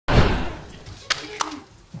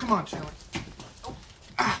Come on, Chandler. Oh.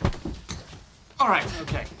 Ah. All right,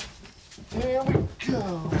 okay. Here we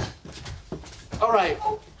go. All right,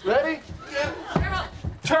 ready? Yeah.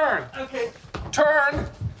 Turn. Okay. Turn.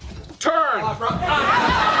 Turn. I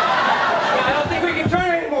don't think we can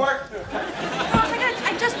turn anymore.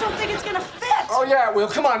 I just don't think it's gonna fit. Oh, yeah, it will.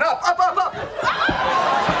 Come on, up, up, up, up.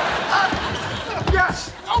 Up.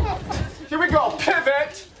 Yes. Oh. Here we go.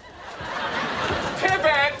 Pivot.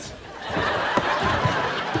 Pivot.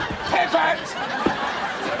 Pivot.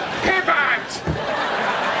 Pivot.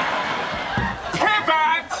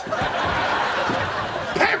 Pivot.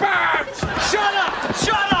 Pivot. Shut up!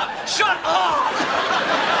 Shut up! Shut up!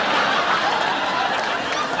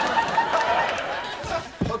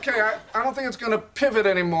 Okay, I don't think it's gonna pivot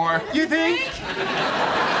anymore. You think?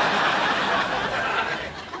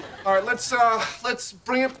 All right, let's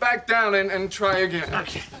bring it back down and try again.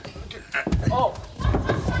 Okay. Oh.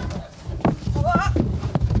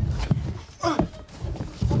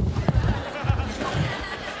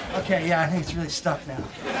 Okay, yeah, I think it's really stuck now.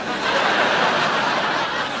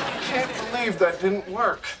 Can't believe that didn't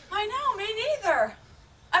work. I know, me neither.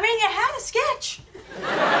 I mean, you had a sketch.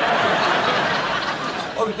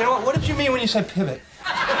 Oh, you know what? What did you mean when you said pivot?